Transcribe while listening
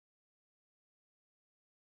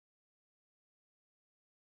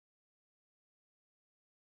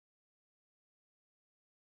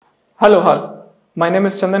Hello all, my name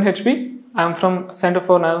is Chandan HB. I am from Center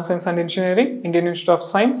for Nanoscience and Engineering, Indian Institute of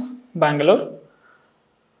Science, Bangalore.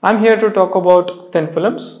 I am here to talk about thin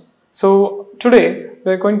films. So today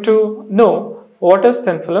we are going to know what is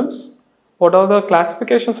thin films, what are the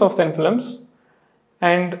classifications of thin films,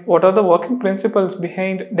 and what are the working principles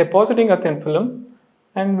behind depositing a thin film,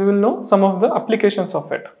 and we will know some of the applications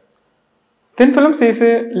of it. Thin films is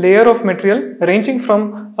a layer of material ranging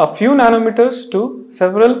from a few nanometers to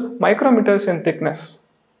several micrometers in thickness.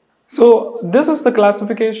 So this is the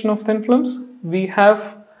classification of thin films. We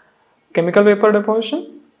have chemical vapor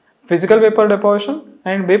deposition, physical vapor deposition,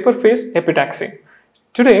 and vapor phase epitaxy.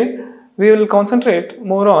 Today we will concentrate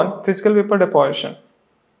more on physical vapor deposition.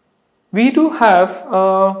 We do have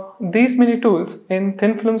these many tools in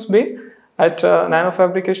Thin Films Bay at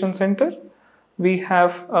Nanofabrication Center. We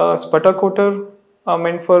have a sputter coater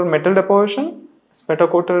meant for metal deposition, sputter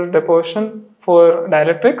coater deposition for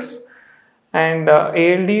dielectrics, and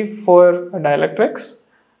ALD for dielectrics.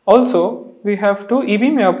 Also, we have two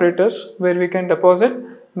e-beam evaporators where we can deposit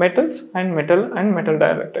metals and metal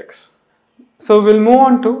dielectrics. So we'll move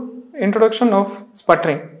on to introduction of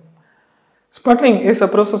sputtering. Sputtering is a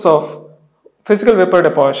process of physical vapor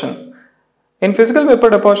deposition. In physical vapor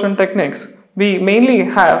deposition techniques, we mainly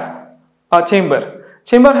have a chamber.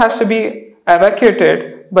 Chamber has to be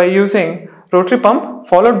evacuated by using rotary pump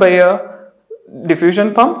followed by a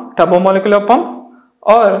diffusion pump, turbomolecular pump,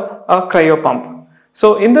 or a cryo pump.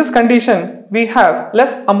 So in this condition, we have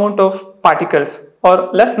less amount of particles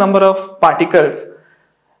or less number of particles.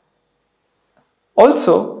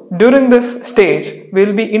 Also, during this stage, we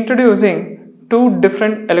will be introducing two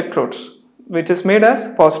different electrodes, which is made as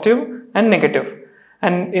positive and negative.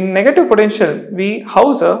 And in negative potential, we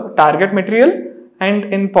house a target material, and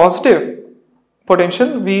in positive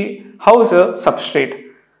potential, we house a substrate.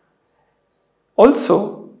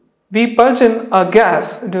 Also, we purge in a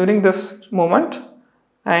gas during this moment,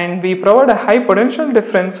 and we provide a high potential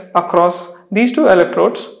difference across these two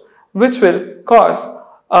electrodes, which will cause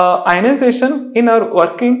ionization in our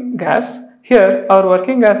working gas. Here, our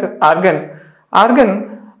working gas is argon.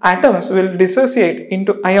 Argon atoms will dissociate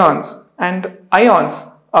into ions, and ions,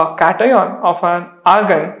 a cation of an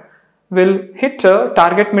argon, will hit a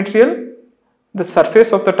target material, the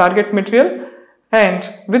surface of the target material,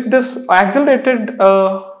 and with this accelerated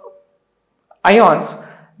ions,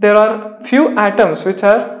 there are few atoms which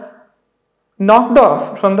are knocked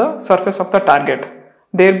off from the surface of the target,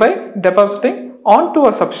 thereby depositing onto a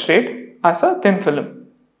substrate as a thin film.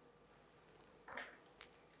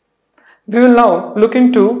 We will now look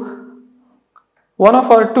into one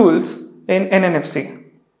of our tools in NNFC.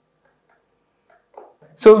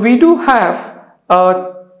 So we do have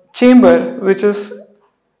a chamber which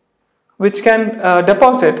can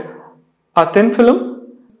deposit a thin film.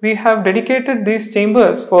 We have dedicated these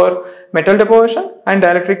chambers for metal deposition and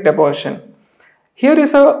dielectric deposition. Here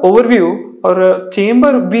is an overview or a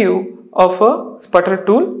chamber view of a sputter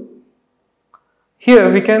tool. Here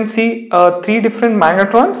we can see three different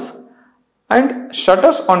magnetrons and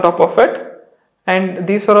shutters on top of it, and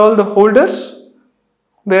these are all the holders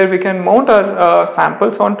where we can mount our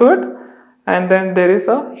samples onto it, and then there is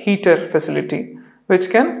a heater facility which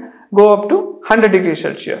can go up to 100 degrees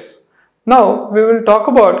Celsius. Now we will talk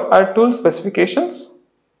about our tool specifications.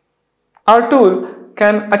 Our tool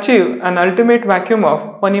can achieve an ultimate vacuum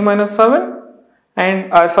of 1E-7,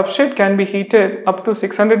 and our substrate can be heated up to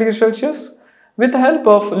 600 degrees Celsius with the help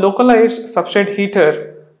of localized substrate heater.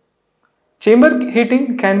 Chamber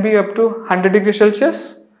heating can be up to 100 degrees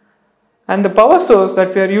Celsius, and the power source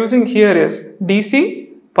that we are using here is DC,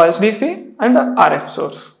 pulse DC, and a RF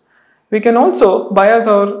source. We can also bias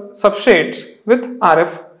our substrates with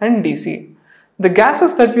RF and DC. The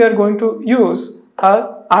gases that we are going to use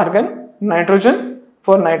are argon, nitrogen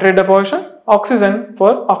for nitrate deposition, oxygen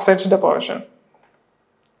for oxides deposition.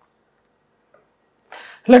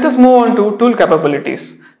 Let us move on to tool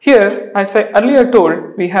capabilities. Here, as I earlier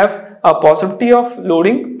told, we have a possibility of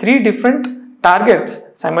loading three different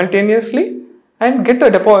targets simultaneously and get a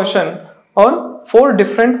deposition on four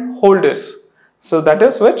different holders. So that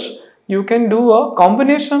is which you can do a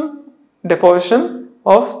combination deposition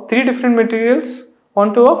of three different materials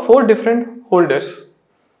onto a four different holders.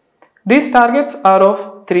 These targets are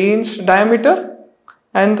of 3-inch diameter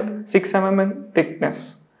and 6 mm in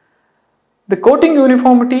thickness. The coating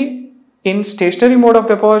uniformity in stationary mode of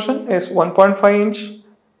deposition is 1.5 inch,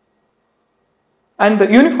 and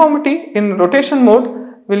the uniformity in rotation mode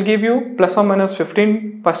will give you plus or minus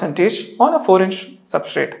 15% on a 4-inch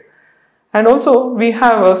substrate. And also we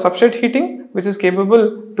have a substrate heating which is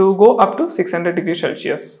capable to go up to 600 degrees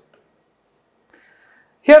Celsius.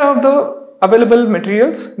 Here are the available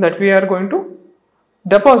materials that we are going to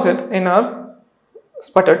deposit in our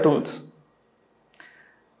sputter tools.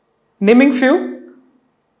 Naming few: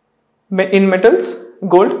 in metals,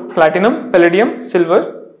 gold, platinum, palladium, silver.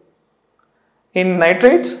 In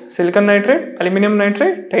nitrates, silicon nitrate, aluminum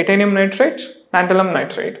nitrate, titanium nitrate, tantalum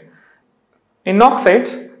nitrate. In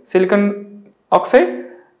oxides, silicon oxide,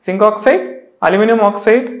 zinc oxide, aluminum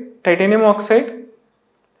oxide, titanium oxide,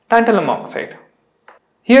 tantalum oxide.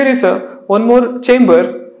 Here is one more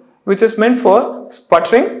chamber which is meant for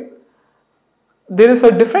sputtering. There is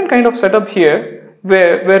a different kind of setup here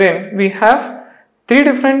wherein we have 3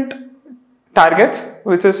 different targets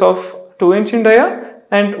which is of 2" in dia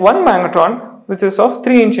and 1 magnetron which is of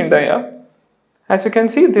 3" in dia. As you can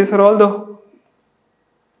see, these are all the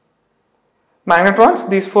magnetrons,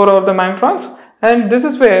 these 4 are the magnetrons, and this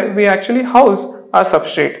is where we actually house our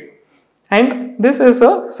substrate, and this is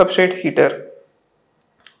a substrate heater.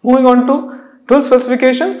 Moving on to tool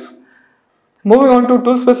specifications.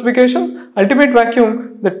 Ultimate vacuum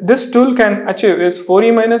that this tool can achieve is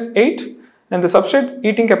 4E-8, and the substrate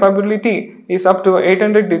heating capability is up to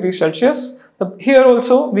 800 degrees Celsius. Here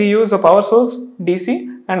also we use a power source DC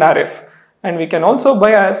and RF, and we can also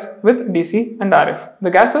bias with DC and RF.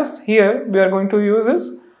 The gases here we are going to use is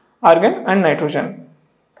argon and nitrogen.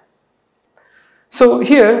 So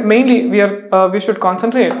here mainly we should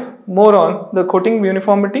concentrate more on the coating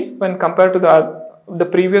uniformity when compared to the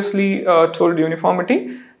previously told uniformity.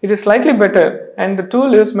 It is slightly better, and the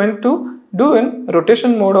tool is meant to do in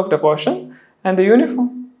rotation mode of deposition, and the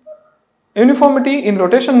uniformity in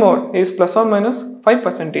rotation mode is plus or minus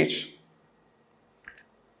 5%.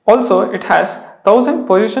 Also, it has 1000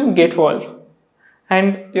 position gate valve, and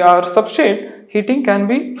your substrate heating can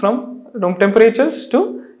be from room temperatures to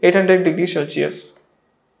 800 degrees Celsius.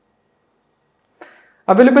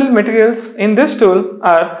 Available materials in this tool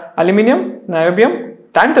are aluminum, niobium,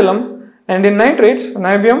 tantalum, and in nitrates,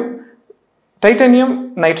 niobium, titanium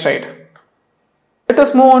nitride. Let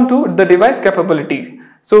us move on to the device capability.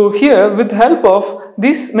 So here, with the help of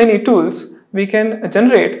these many tools, we can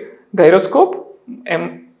generate gyroscope,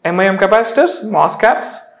 MIM capacitors, MOS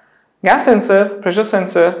caps, gas sensor, pressure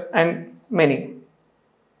sensor, and many.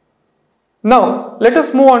 Now, let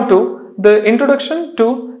us move on to the introduction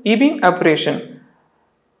to E-beam operation.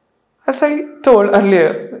 As I told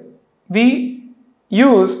earlier, we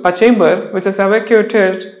use a chamber which is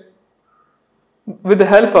evacuated with the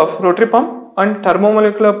help of rotary pump and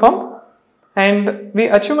thermomolecular pump, and we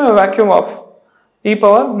achieve a vacuum of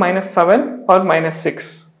e⁻⁻7 or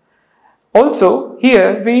 -6. Also,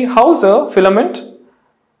 here we house a filament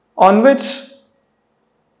on which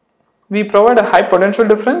we provide a high potential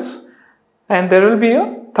difference, and there will be a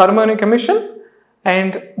thermionic emission,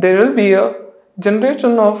 and there will be a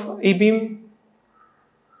generation of E-beam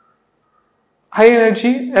high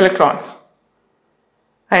energy electrons,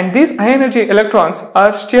 and these high energy electrons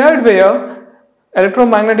are steered via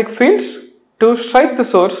electromagnetic fields to strike the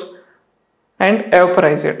source and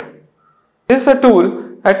vaporize it. This is a tool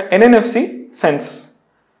at NNFC Sense.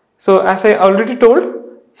 So as I already told,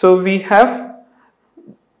 so we have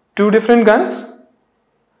 2 different guns.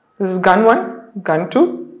 This is gun 1, gun 2,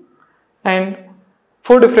 and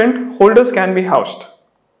 4 different holders can be housed,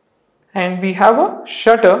 and we have a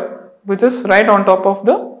shutter which is right on top of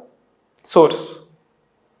the source,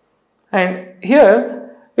 and here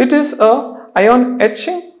it is a ion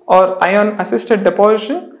etching or ion assisted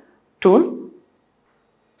deposition tool.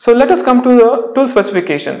 So let us come to the tool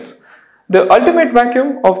specifications. The ultimate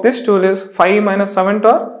vacuum of this tool is 5E-7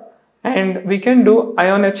 torr, and we can do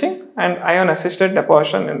ion etching and ion assisted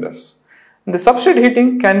deposition in this. The substrate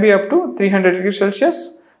heating can be up to 300 degrees Celsius.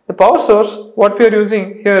 The power source what we are using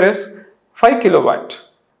here is 5 kilowatt.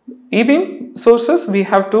 E-beam sources, we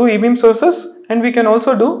have 2 E-beam sources, and we can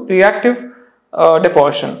also do reactive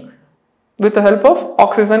deposition with the help of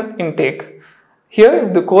oxygen intake. Here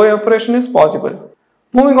the co-evaporation is possible.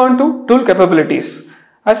 Moving on to tool capabilities.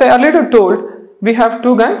 As I earlier told, we have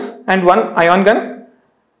 2 guns and 1 ion gun,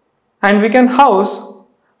 and we can house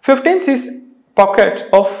 15 cc pockets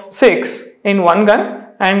of 6 in one gun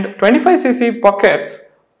and 25 cc pockets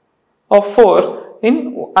of 4 in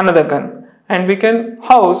another gun, and we can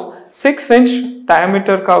house 6"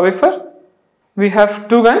 diameter wafer. We have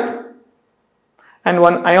 2 guns and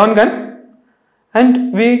 1 ion gun,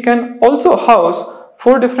 and we can also house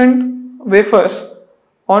 4 different wafers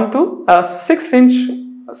onto a 6"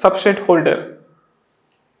 substrate holder,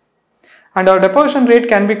 and our deposition rate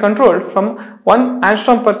can be controlled from 1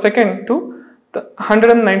 angstrom per second to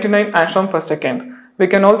 199 angstrom per second. We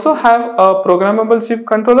can also have a programmable sieve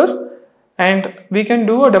controller, and we can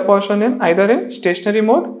do a deposition in either in stationary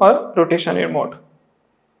mode or rotationary mode.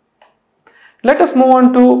 Let us move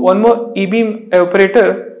on to one more E-beam evaporator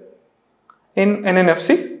in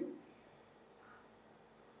NNFC.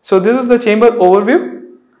 So this is the chamber overview.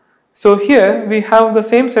 So here we have the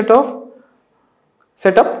same setup,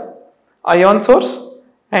 ion source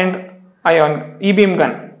and ion E-beam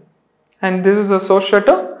gun, and this is a source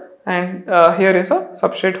shutter, and here is a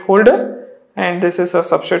substrate holder, and this is a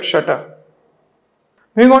substrate shutter.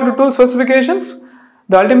 Moving on to tool specifications.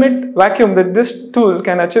 The ultimate vacuum that this tool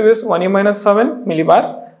can achieve is 1E-7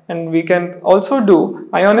 millibar, and we can also do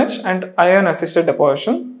ion etch and ion assisted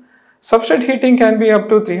deposition. Substrate heating can be up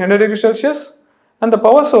to 300 degrees Celsius, and the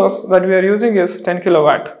power source that we are using is 10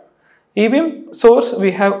 kilowatt. E-beam source,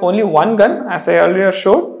 we have only one gun, as I earlier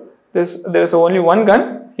showed. There is only one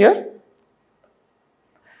gun here,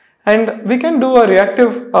 and we can do a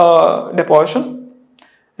reactive deposition,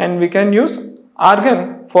 and we can use argon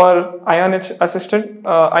for ion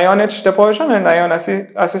etch deposition and ion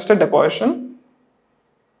assisted deposition,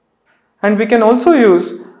 and we can also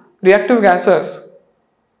use reactive gases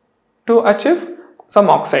to achieve some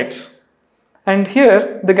oxides, and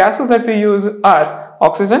here the gases that we use are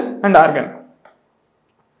oxygen and argon.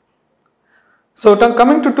 So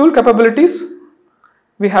coming to tool capabilities,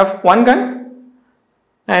 we have one gun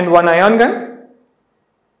and one ion gun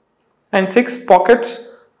and 6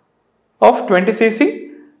 pockets of 20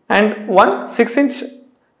 cc and one 6-inch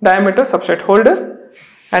diameter substrate holder,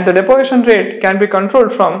 and the deposition rate can be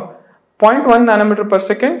controlled from 0.1 nanometer per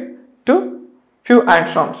second to few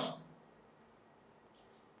angstroms.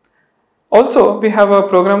 Also, we have a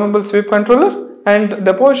programmable sweep controller, and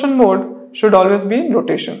deposition mode should always be in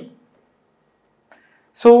rotation.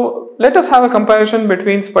 So let us have a comparison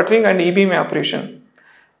between sputtering and E-beam evaporation.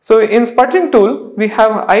 So in sputtering tool, we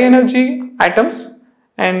have high energy atoms,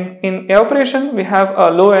 and in evaporation we have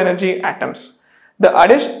low energy atoms.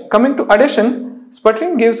 Coming to addition,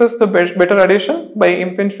 sputtering gives us the better addition by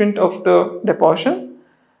impingement of the deposition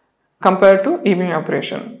compared to E-beam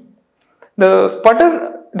evaporation. The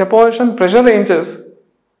sputter deposition pressure ranges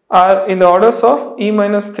are in the orders of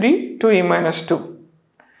E-3 to E-2.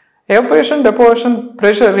 Evaporation deposition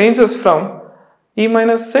pressure ranges from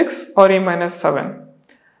E-6 or E-7.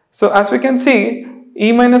 So as we can see,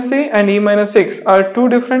 E-3 and E-6 are two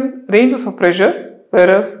different ranges of pressure,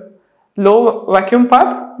 whereas low vacuum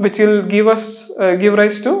path, which will give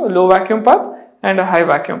rise to a low vacuum path and a high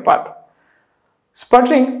vacuum path.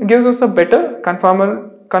 Sputtering gives us a better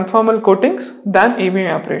conformal coatings than E-beam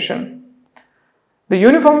evaporation. The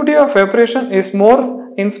uniformity of evaporation is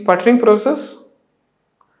more in sputtering process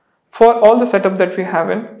for all the setup that we have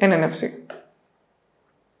in NNFC.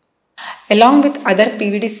 Along with other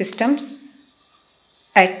PVD systems,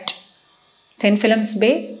 at Thin Films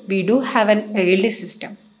Bay, we do have an ALD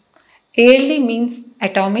system. ALD means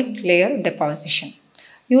atomic layer deposition.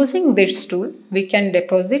 Using this tool, we can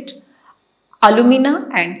deposit alumina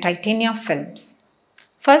and titanium films.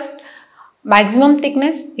 First, maximum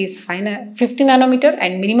thickness is 50 nanometer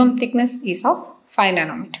and minimum thickness is of 5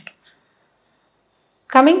 nanometer.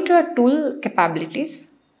 Coming to our tool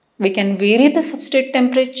capabilities, we can vary the substrate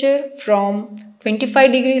temperature from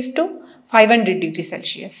 25 degrees to 500 degrees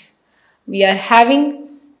Celsius. We are having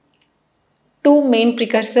two main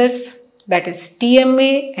precursors, that is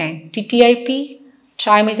TMA and TTIP,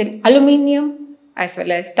 trimethyl aluminium as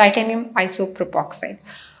well as titanium isopropoxide.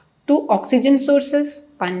 Two oxygen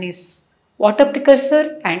sources, one is water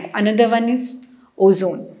precursor and another one is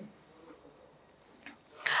ozone.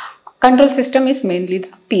 Control system is mainly the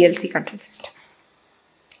PLC control system.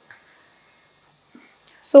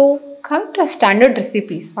 So coming to standard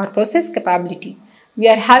recipes or process capability, we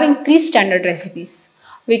are having 3 standard recipes.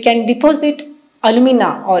 We can deposit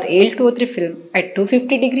alumina or Al2O3 film at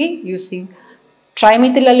 250 degree using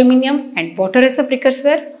trimethyl aluminium and water as a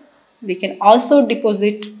precursor. We can also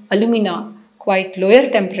deposit alumina quite lower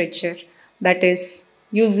temperature, that is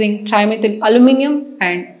using trimethyl aluminium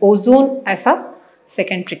and ozone as a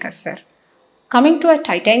second precursor. Coming to a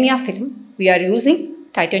titanium film, we are using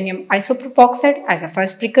titanium isopropoxide as a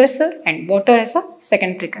first precursor and water as a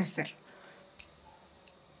second precursor.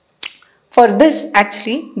 For this,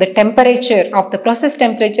 actually, the temperature of the process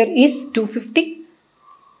temperature is 250.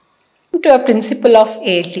 To a principle of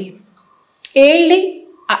ALD. ALD,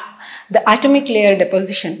 the atomic layer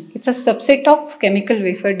deposition, it's a subset of chemical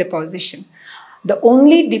wafer deposition. The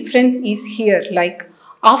only difference is here, like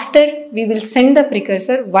after we will send the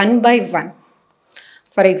precursor one by one.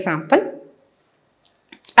 For example,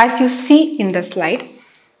 as you see in the slide,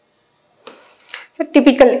 it's a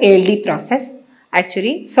typical ALD process.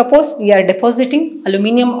 Actually, suppose we are depositing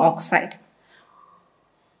aluminum oxide.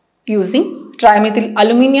 using trimethyl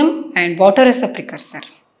aluminum and water as a precursor.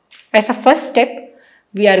 As a first step,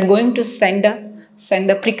 we are going to send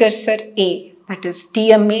the precursor A, that is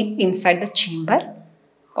TMA, inside the chamber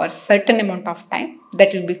for a certain amount of time.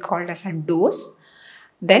 That will be called as a dose.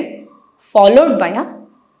 Then followed by a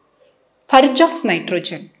purge of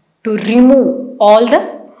nitrogen to remove all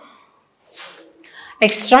the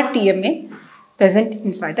extra TMA present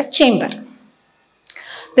inside the chamber.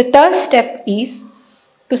 The third step is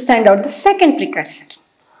to send out the second precursor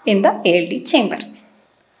in the ALD chamber.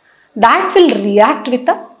 That will react with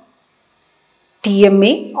the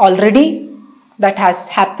TMA already that has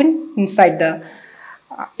happened inside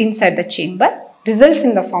the chamber, results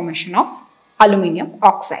in the formation of aluminum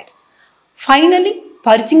oxide. Finally,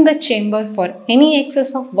 purging the chamber for any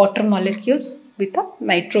excess of water molecules with a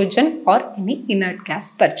nitrogen or any inert gas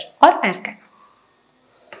purge or air can.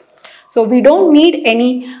 So we don't need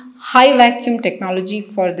any high vacuum technology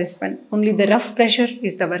for this one. Only the rough pressure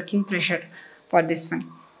is the working pressure for this one.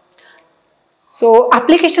 So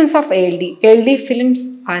applications of ALD. ALD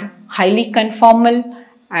films are highly conformal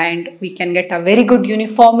and we can get a very good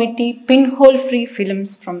uniformity, pinhole free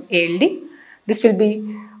films from ALD. This will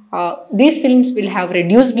be, these films will have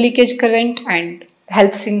reduced leakage current and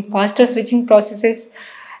helps in faster switching processes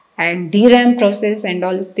and DRAM process and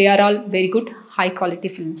all. They are all very good high quality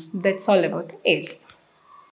films. That's all about the ALD.